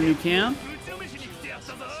 popping new camp.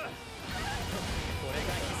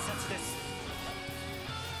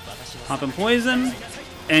 Popping poison,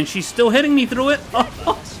 and she's still hitting me through it.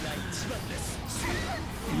 Oh,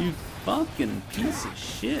 you fucking piece of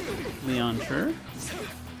shit, Leon Jerz.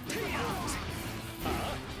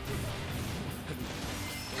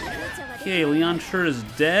 Okay, Leon Jerz is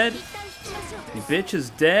dead. The bitch is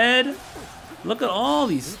dead. Look at all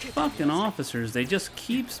these fucking officers. They just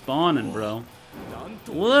keep spawning, bro.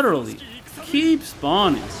 Literally, keep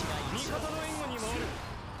spawning.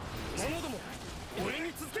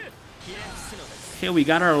 Okay, we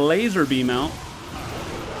got our laser beam out.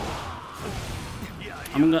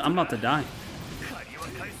 I'm about to die.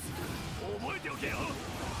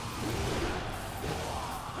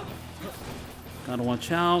 Gotta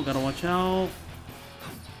watch out, gotta watch out.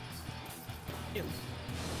 It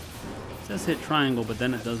says hit triangle, but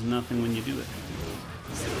then it does nothing when you do it.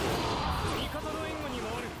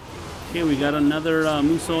 Okay, we got another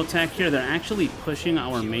Muso attack here. They're actually pushing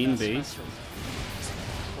our main base.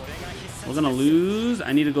 We're gonna lose.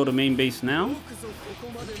 I need to go to main base now.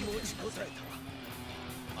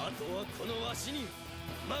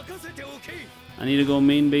 I need to go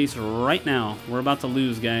main base right now. We're about to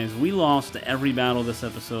lose, guys. We lost every battle this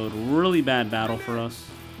episode. Really bad battle for us.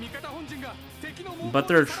 But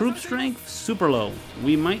their troop strength, super low.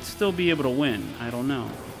 We might still be able to win. I don't know.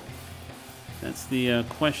 That's the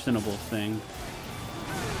questionable thing.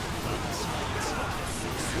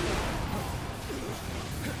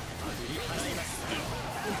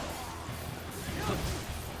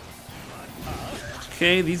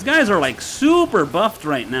 Okay, these guys are like super buffed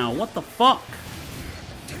right now. What the fuck?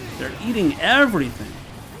 They're eating everything.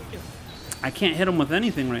 I can't hit them with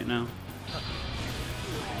anything right now.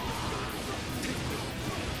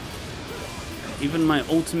 Even my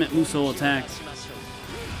ultimate Muso attack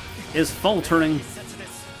is faltering.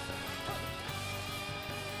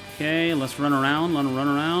 Okay, let's run around, run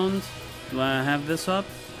around. Do I have this up?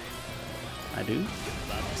 I do.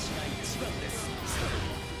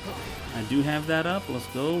 I do have that up. Let's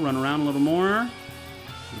go. Run around a little more.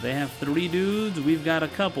 They have 3 dudes. We've got a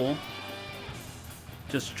couple.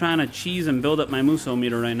 Just trying to cheese and build up my Muso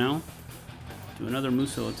meter right now. Do another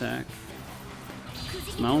Muso attack.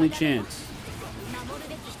 It's my only chance.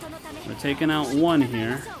 We're taking out 1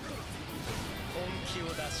 here.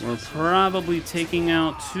 We're probably taking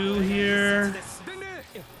out 2 here.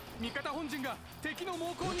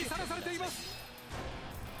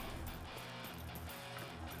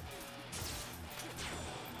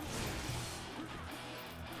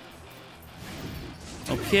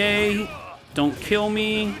 Okay, don't kill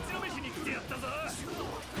me.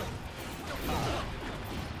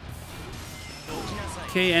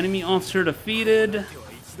 Okay, enemy officer defeated.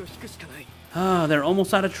 Ah, they're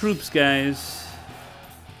almost out of troops, guys.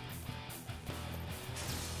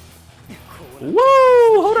 Woo!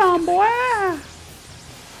 Hold on, boy!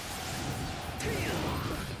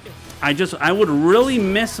 I would really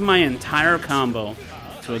miss my entire combo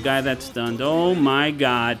to a guy that's stunned. Oh my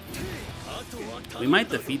god. We might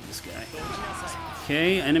defeat this guy.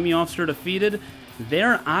 Okay, enemy officer defeated.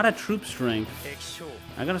 They're out of troop strength.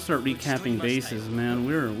 I gotta start recapping bases, man.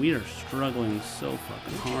 We are struggling so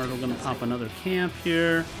fucking hard. We're gonna pop another camp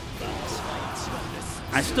here.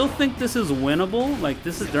 I still think this is winnable. Like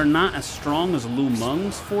they're not as strong as Lu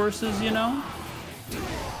Meng's forces, you know?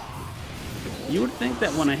 You would think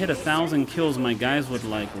that when I hit 1,000 kills, my guys would,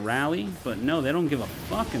 like, rally, but no, they don't give a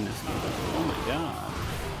fuck in this game. Oh my god.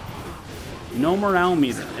 No morale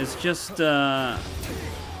meter. It's just,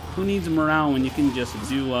 who needs morale when you can just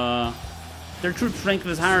do, their troop strength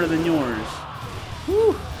is higher than yours.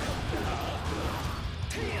 Whew.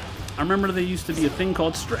 I remember there used to be a thing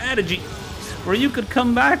called strategy, where you could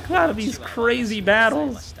come back out of these crazy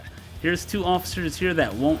battles. Here's 2 officers here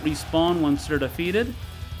that won't respawn once they're defeated.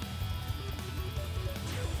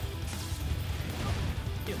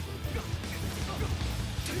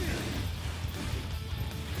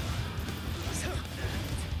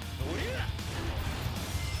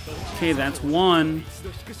 Okay, that's 1.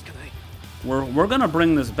 We're gonna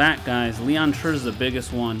bring this back, guys. Leon Sure is the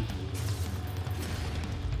biggest one.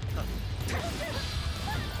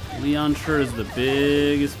 Leon Sure is the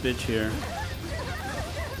biggest bitch here.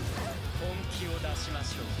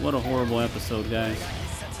 What a horrible episode, guys.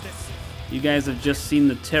 You guys have just seen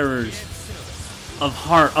the terrors of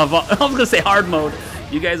I'm gonna say hard mode.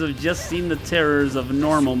 You guys have just seen the terrors of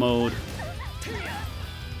normal mode.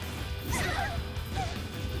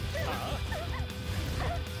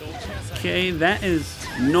 Okay, that is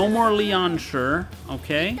no more Leon Sure,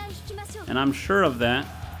 okay? And I'm sure of that.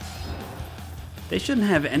 They shouldn't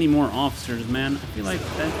have any more officers, man. I feel like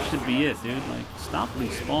that should be it, dude. Like, stop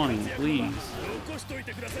respawning, please.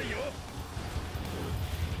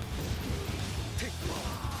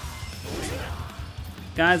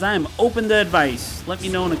 Guys, I am open to advice. Let me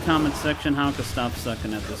know in the comment section how I can stop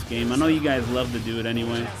sucking at this game. I know you guys love to do it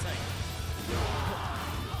anyway.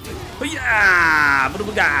 But yeah,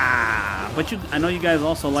 but I know you guys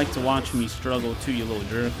also like to watch me struggle too, you little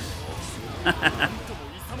jerks.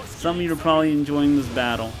 Some of you are probably enjoying this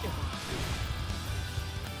battle.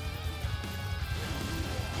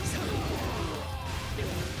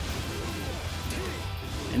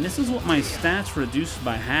 And this is what my stats reduced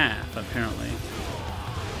by half, apparently.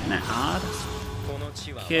 Isn't that odd?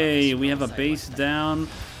 Okay, we have a base down.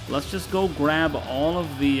 Let's just go grab all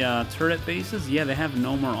of the turret bases. Yeah, they have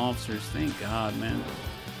no more officers. Thank God, man.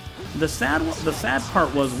 The sad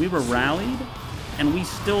part was we were rallied, and we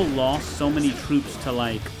still lost so many troops to,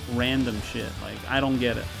 like, random shit. Like, I don't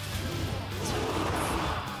get it.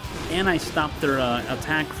 And I stopped their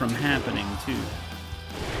attack from happening, too.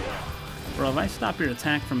 Bro, if I stop your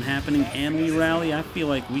attack from happening and we rally, I feel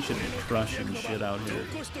like we should be crushing shit out here.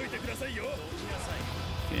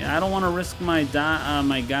 Okay, I don't want to risk my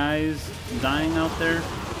guys dying out there.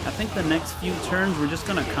 I think the next few turns we're just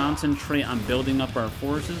going to concentrate on building up our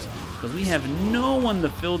forces, because we have no one to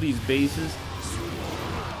fill these bases.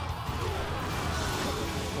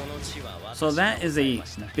 So that is a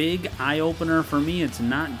big eye-opener for me. It's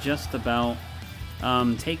not just about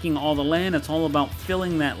taking all the land, it's all about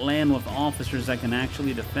filling that land with officers that can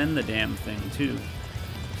actually defend the damn thing too.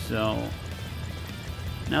 So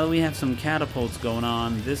now that we have some catapults going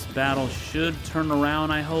on, this battle should turn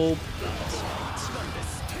around, I hope.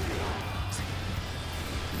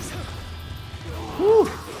 Whew.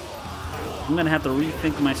 I'm gonna have to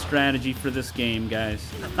rethink my strategy for this game, guys.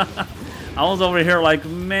 I was over here like,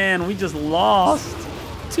 man, we just lost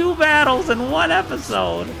 2 battles in 1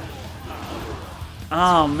 episode.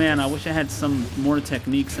 Oh man, I wish I had some more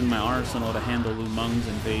techniques in my arsenal to handle Lu Meng's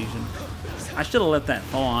invasion. I should have let that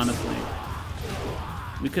fall, honestly.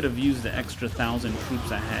 We could have used the extra 1,000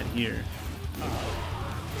 troops I had here.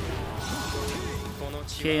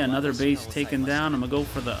 Okay, another base taken down. I'm gonna go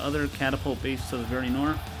for the other catapult base to the very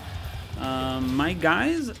north. My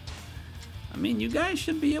guys, I mean, you guys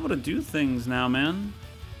should be able to do things now, man.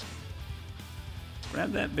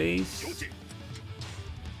 Grab that base.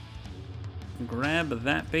 Grab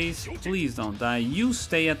that base. Please don't die. You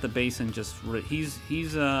stay at the base and just he's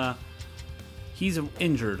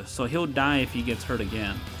injured, so he'll die if he gets hurt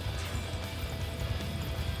again.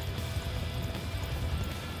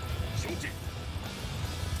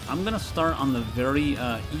 I'm gonna start on the very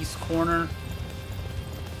east corner.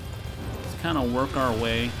 Let's kind of work our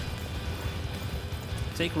way.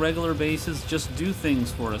 Take regular bases. Just do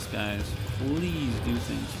things for us, guys. please do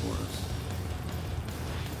things for us.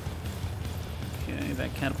 Okay,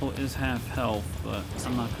 that catapult is half health, but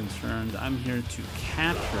I'm not concerned. I'm here to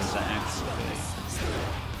capture the actual base.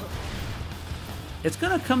 It's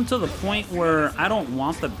gonna come to the point where I don't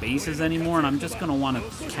want the bases anymore, and I'm just gonna want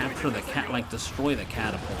to capture the destroy the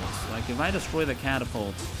catapults. Like, if I destroy the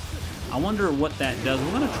catapults, I wonder what that does.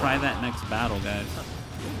 We're gonna try that next battle, guys.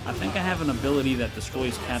 I think I have an ability that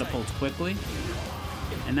destroys catapults quickly,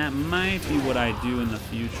 and that might be what I do in the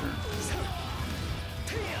future.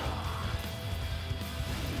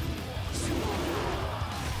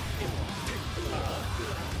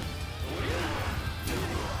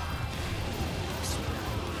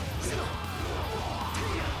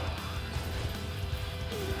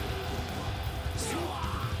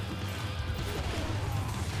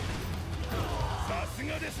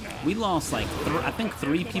 We lost like, I think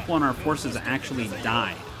 3 people in our forces actually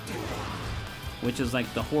died, which is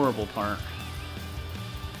like the horrible part.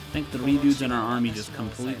 I think 3 dudes in our army just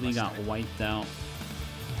completely got wiped out.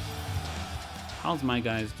 How's my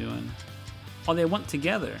guys doing? Oh, they went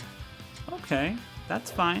together. Okay,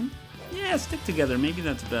 that's fine. Yeah, stick together. Maybe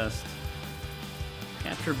that's best.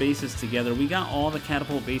 Capture bases together. We got all the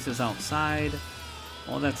catapult bases outside.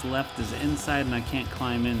 All that's left is inside, and I can't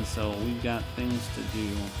climb in, so we've got things to do.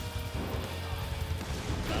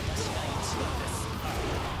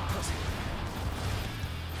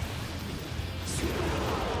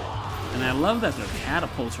 And I love that their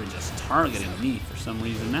catapults are just targeting me for some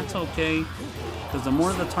reason. That's okay, because the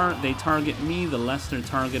more they target me, the less they're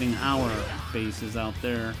targeting our bases out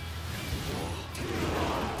there.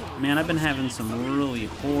 Man, I've been having some really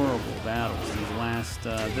horrible battles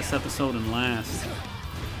this episode and last.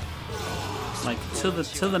 Like, to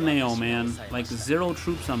the nail, man. Like, 0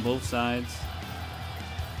 troops on both sides.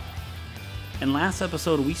 And last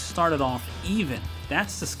episode, we started off even.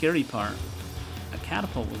 That's the scary part. A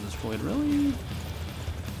catapult was destroyed. Really?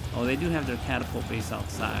 Oh, they do have their catapult base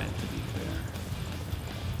outside, to be fair.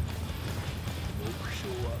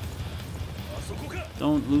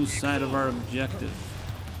 Don't lose sight of our objective.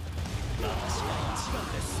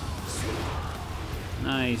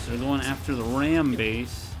 Nice. They're going after the ram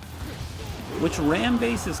base. Which ram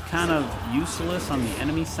base is kind of useless on the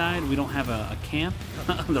enemy side. We don't have a camp.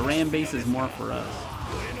 The ram base is more for us.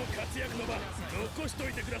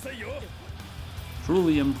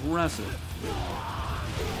 Truly impressive.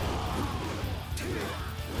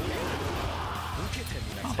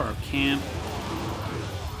 Pop our camp.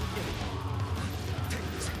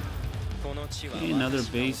 Okay, another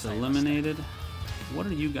base eliminated. What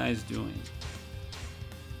are you guys doing?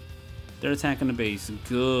 They're attacking the base.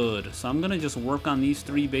 Good. So I'm going to just work on these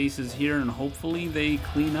 3 bases here, and hopefully they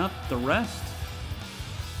clean up the rest.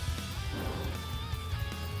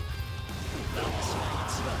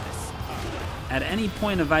 At any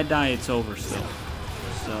point if I die, it's over still.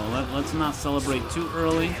 So let's not celebrate too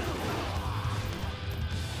early.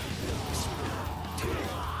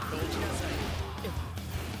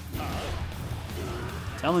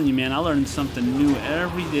 Telling you, man, I learn something new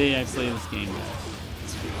every day I play this game, guys.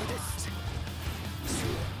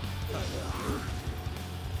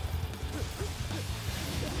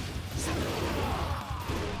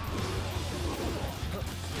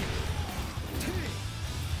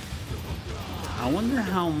 I wonder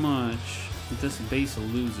how much this base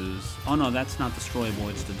loses. Oh no, that's not destroyable,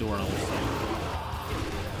 it's the door also.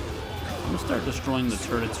 I'm gonna start destroying the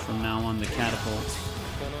turrets from now on, the catapults.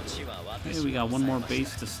 Okay, we got one more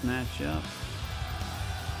base to snatch up.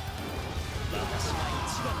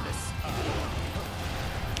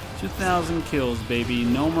 $2,000 kills, baby.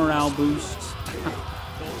 No morale boosts.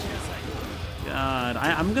 God,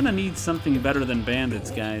 I'm gonna need something better than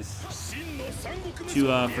bandits, guys.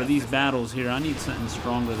 For these battles here, I need something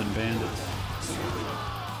stronger than bandits.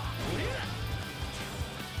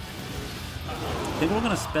 I think we're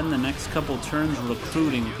gonna spend the next couple turns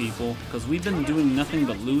recruiting people, because we've been doing nothing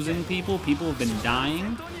but losing people. People have been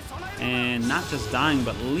dying, and not just dying,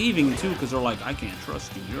 but leaving too, because they're like, I can't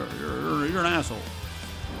trust you. You're an asshole.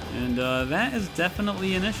 And that is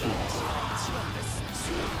definitely an issue.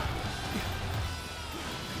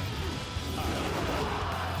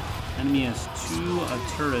 Enemy has 2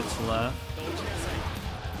 turrets left.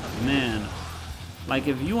 Man, like,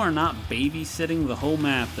 if you are not babysitting the whole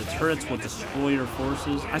map, the turrets will destroy your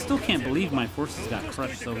forces. I still can't believe my forces got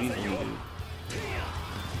crushed so easily, dude.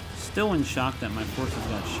 Still in shock that my forces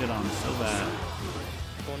got shit on so bad.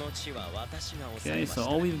 Okay, so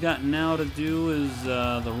all we've got now to do is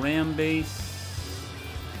the ram base.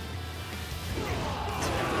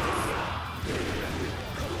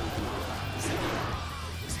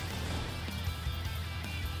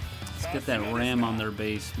 get that ram on their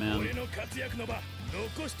base, man.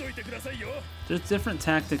 There's different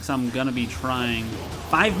tactics I'm gonna be trying.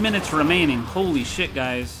 5 minutes remaining. Holy shit,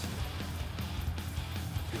 guys.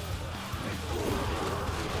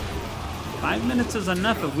 5 minutes is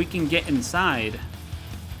enough if we can get inside.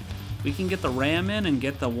 We can get the ram in and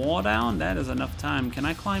get the wall down. That is enough time. Can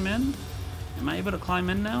I climb in? Am I able to climb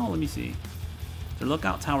in now? Let me see. The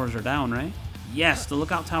lookout towers are down, right? Yes, the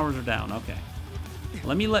lookout towers are down. Okay.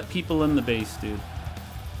 Let me let people in the base, dude.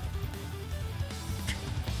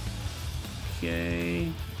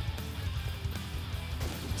 Okay.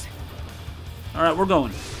 Alright, we're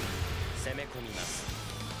going.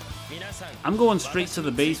 I'm going straight to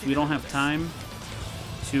the base. We don't have time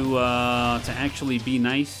to actually be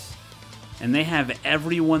nice. And they have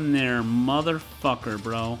everyone there. Motherfucker,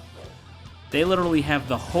 bro. They literally have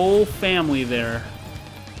the whole family there.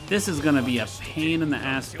 This is going to be a pain in the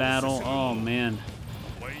ass battle. Oh, man.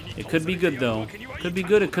 It could be good, though. Could be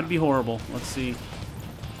good. It could be horrible. Let's see.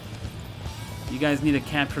 You guys need to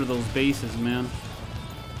capture those bases, man.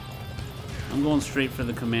 I'm going straight for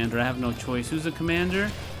the commander. I have no choice. Who's the commander?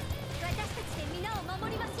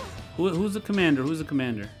 Who's the commander? Who's the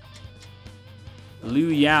commander? Liu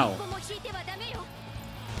Yao.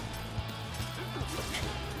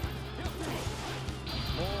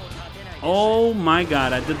 Oh my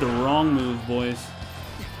god, I did the wrong move, boys.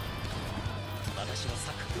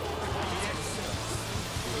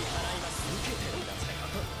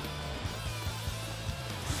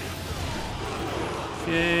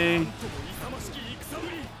 Okay.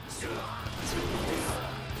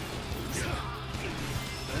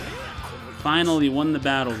 Finally won the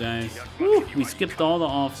battle, guys. Woo, we skipped all the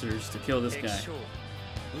officers to kill this guy.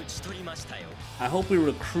 I hope we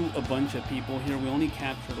recruit a bunch of people here. We only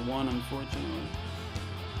captured one, unfortunately.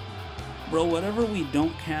 Bro, whatever we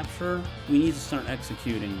don't capture, we need to start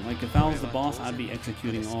executing. Like, if I was the boss, I'd be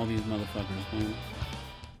executing all these motherfuckers, man.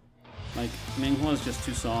 Like, Minghua is just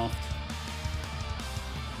too soft.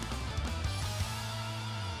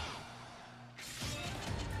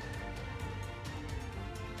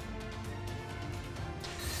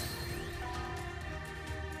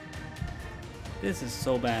 This is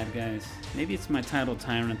so bad, guys. Maybe it's my title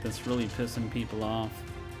tyrant that's really pissing people off.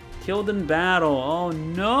 Killed in battle. Oh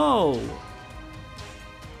no!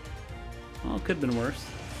 Well, it could have been worse.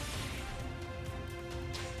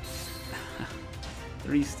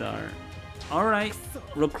 3-star. Alright.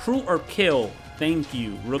 Recruit or kill. Thank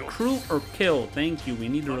you. Recruit or kill. Thank you. We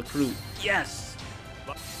need to recruit. Yes!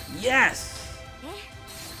 Yes!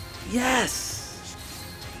 Yes!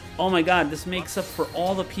 Oh my god, this makes up for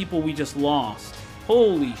all the people we just lost.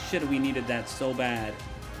 Holy shit, we needed that so bad.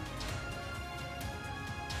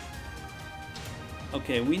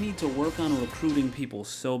 Okay, we need to work on recruiting people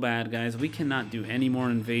so bad, guys. We cannot do any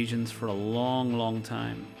more invasions for a long, long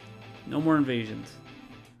time. No more invasions.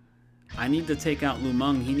 I need to take out Lu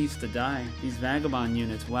Meng. He needs to die. These vagabond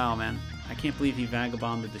units, wow, man. I can't believe he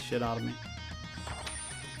vagabonded the shit out of me.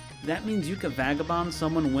 That means you could vagabond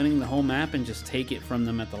someone winning the whole map and just take it from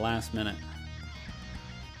them at the last minute.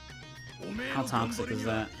 How toxic is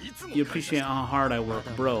that? You appreciate how hard I work,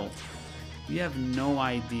 bro. You have no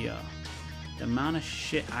idea the amount of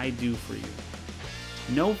shit I do for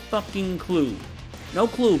you. No fucking clue. No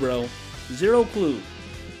clue, bro. Zero clue.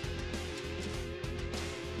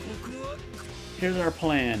 Here's our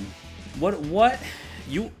plan. What?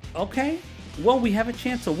 You, okay? Well, we have a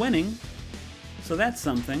chance of winning. So that's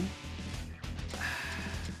something.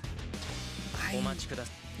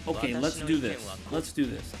 Okay, let's do this. Let's do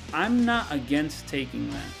this. I'm not against taking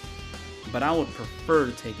that, but I would prefer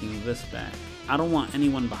taking this back. I don't want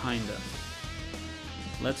anyone behind us.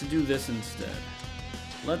 Let's do this instead.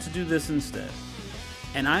 Let's do this instead.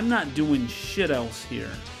 And I'm not doing shit else here.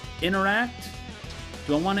 Interact?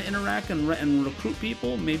 Do I want to interact and recruit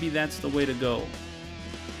people? Maybe that's the way to go.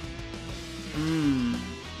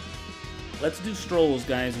 Let's do strolls,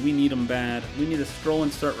 guys. We need them bad. We need to stroll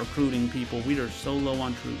and start recruiting people. We are so low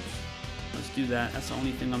on troops. Let's do that. That's the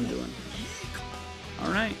only thing I'm doing.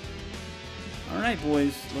 Alright. Alright,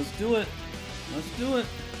 boys. Let's do it. Let's do it.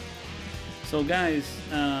 So, guys,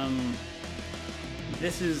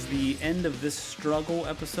 this is the end of this struggle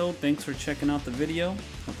episode. Thanks for checking out the video.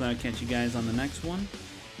 Hopefully I'll catch you guys on the next one.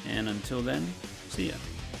 And until then, see ya.